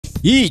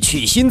一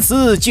曲新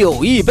词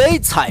酒一杯，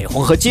彩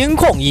虹和监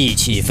控一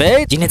起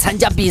飞。今天参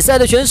加比赛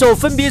的选手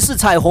分别是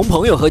彩虹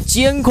朋友和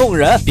监控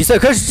人。比赛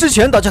开始之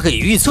前，大家可以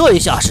预测一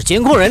下是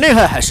监控人厉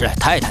害还是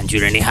泰坦巨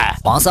人厉害。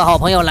黄色好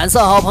朋友、蓝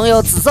色好朋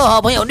友、紫色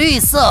好朋友、绿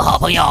色好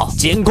朋友。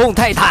监控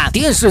泰坦、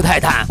电视泰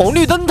坦、红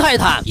绿灯泰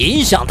坦、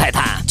音响泰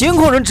坦。监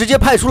控人直接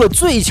派出了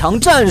最强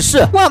战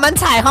士。我们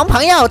彩虹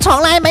朋友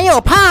从来没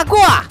有怕过，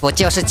不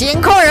就是监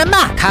控人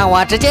吗？看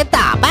我直接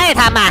打败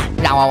他们！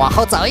让我往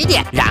后走一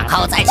点，然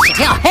后再起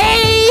跳。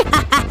嘿，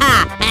哈哈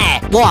哈！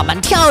哎，我们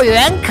跳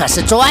远可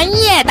是专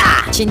业的，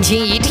轻轻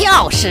一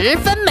跳十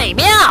分美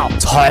妙。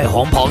彩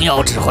虹朋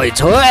友只会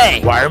吹，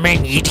玩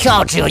命一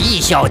跳只有一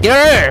小滴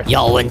儿。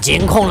要问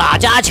监控哪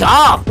家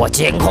强？我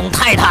监控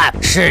泰坦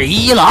是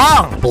一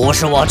郎，不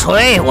是我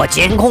吹，我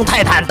监控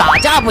泰坦打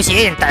架不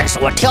行，但是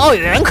我跳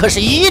远可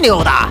是一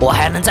流的，我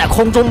还能在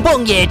空中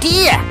蹦野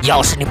地。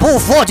要是你不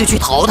服，就去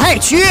淘汰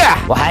区，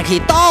我还可以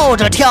倒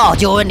着跳。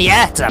就问你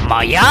怎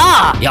么样？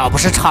要不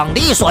是场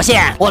地所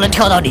限，我能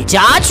跳到你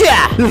家去。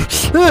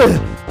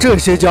这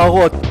些家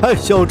伙太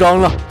嚣张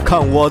了！看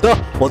我的，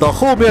我到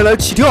后面来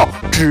起跳，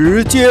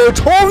直接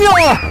冲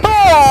呀！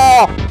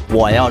啊！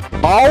我要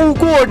超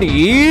过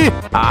你！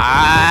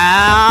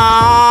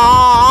啊！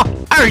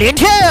二连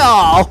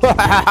跳！哈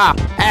哈哈！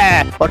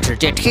哎，我直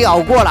接跳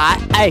过来，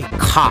哎，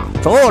卡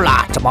住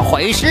了，怎么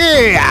回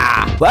事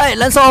啊？喂，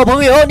蓝色好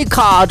朋友，你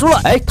卡住了！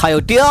哎，他又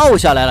掉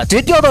下来了，直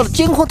接掉到了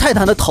监控泰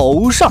坦的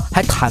头上，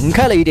还弹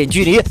开了一点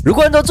距离。如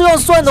果按照这样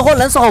算的话，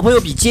蓝色好朋友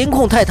比监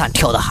控泰坦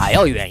跳的还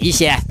要远一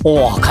些。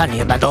我看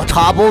你们都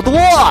差不多，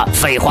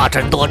废话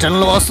真多真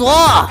啰嗦，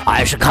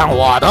还是看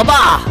我的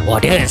吧。我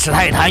电视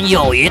泰坦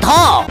有一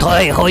套，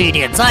退后一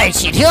点再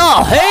起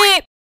跳。嘿。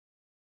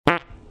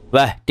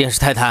喂，电视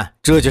泰坦，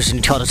这就是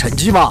你跳的成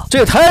绩吗？这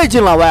也太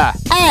近了喂！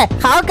哎，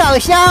好搞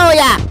笑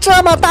呀！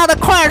这么大的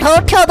块头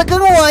跳得跟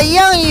我一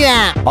样远。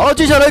好，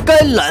接下来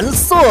该蓝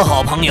色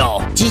好朋友。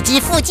唧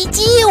唧复唧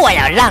唧，我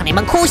要让你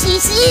们哭兮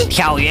兮。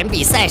跳远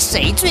比赛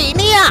谁最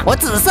亮？我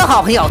紫色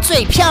好朋友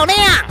最漂亮。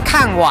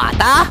看我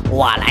的，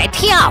我来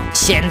跳，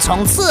先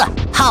冲刺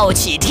后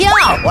起跳，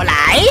我来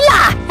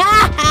了！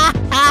哈哈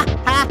哈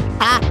哈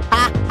哈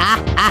哈哈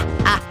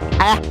哈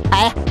哈！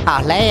哎，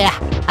好累呀！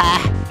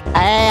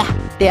哎呀！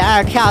第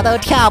二跳都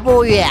跳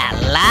不远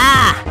了，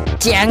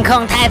监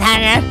控泰坦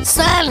人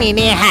算你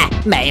厉害，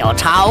没有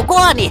超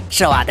过你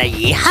是我的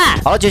遗憾。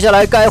好，接下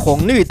来该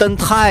红绿灯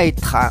泰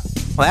坦。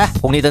喂，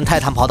红绿灯泰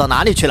坦跑到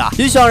哪里去了？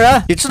音响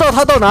人，你知道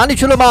他到哪里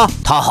去了吗？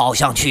他好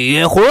像去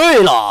约会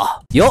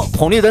了。哟，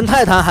红绿灯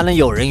泰坦还能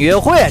有人约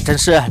会，真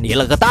是离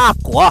了个大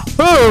谱。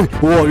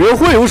我约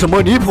会有什么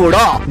离谱的？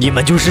你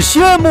们就是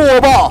羡慕我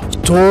吧？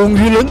终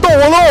于轮到我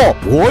了，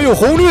我有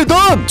红绿灯，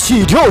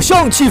起跳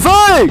像起飞。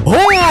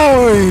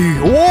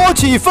我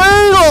起飞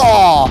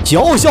了！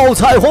小小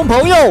彩虹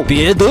朋友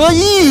别得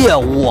意，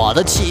我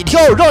的起跳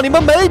让你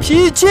们没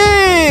脾气。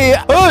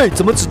哎，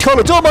怎么只跳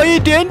了这么一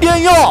点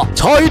点呀？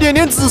差一点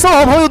连紫色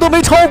好朋友都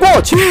没超过，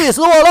气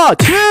死我了！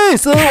气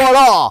死我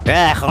了！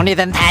红绿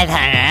灯泰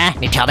坦人，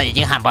你跳的已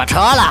经很不错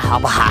了，好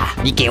不好？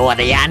你给我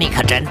的压力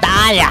可真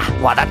大呀！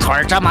我的腿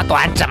这么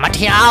短，怎么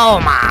跳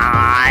嘛？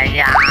哎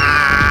呀！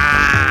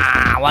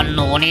我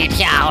努力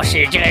跳，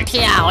使劲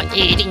跳，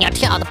一定要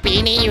跳得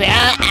比你远。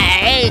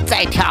哎，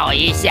再跳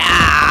一下！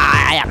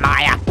哎呀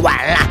妈呀，完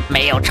了，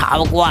没有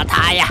超过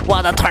他呀！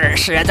我的腿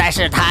实在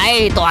是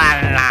太短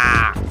了。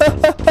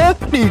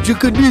你这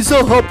个绿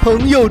色好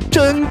朋友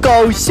真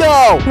搞笑，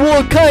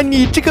我看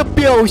你这个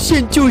表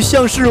现就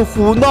像是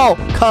胡闹。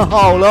看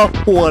好了，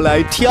我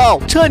来跳，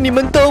趁你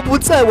们都不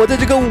在，我在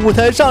这个舞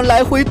台上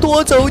来回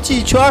多走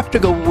几圈，这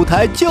个舞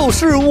台就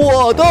是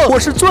我的，我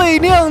是最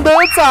靓的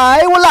仔，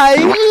我来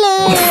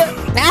了。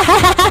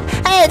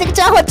哎，这个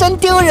家伙真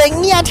丢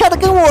人呀，跳得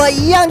跟我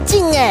一样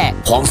近哎。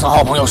黄色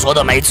好朋友说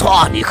的没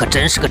错，你可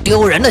真是个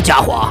丢人的家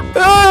伙。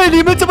哎，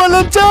你们怎么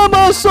能这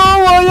么说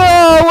我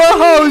呀？我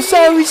好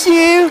伤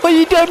心，我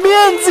一点面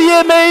子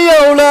也没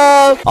有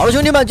了。好了，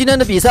兄弟们，今天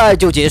的比赛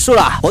就结束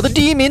了。我的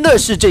第一名的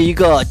是这一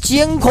个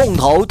监控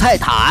头泰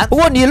坦，不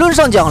过理论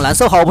上讲，蓝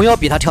色好朋友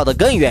比他跳得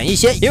更远一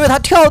些，因为他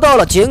跳到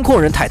了监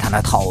控人泰坦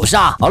的头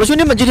上。好了，兄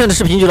弟们，今天的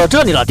视频就到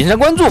这里了，点赞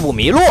关注不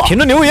迷路，评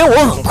论留言我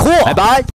很酷，拜拜。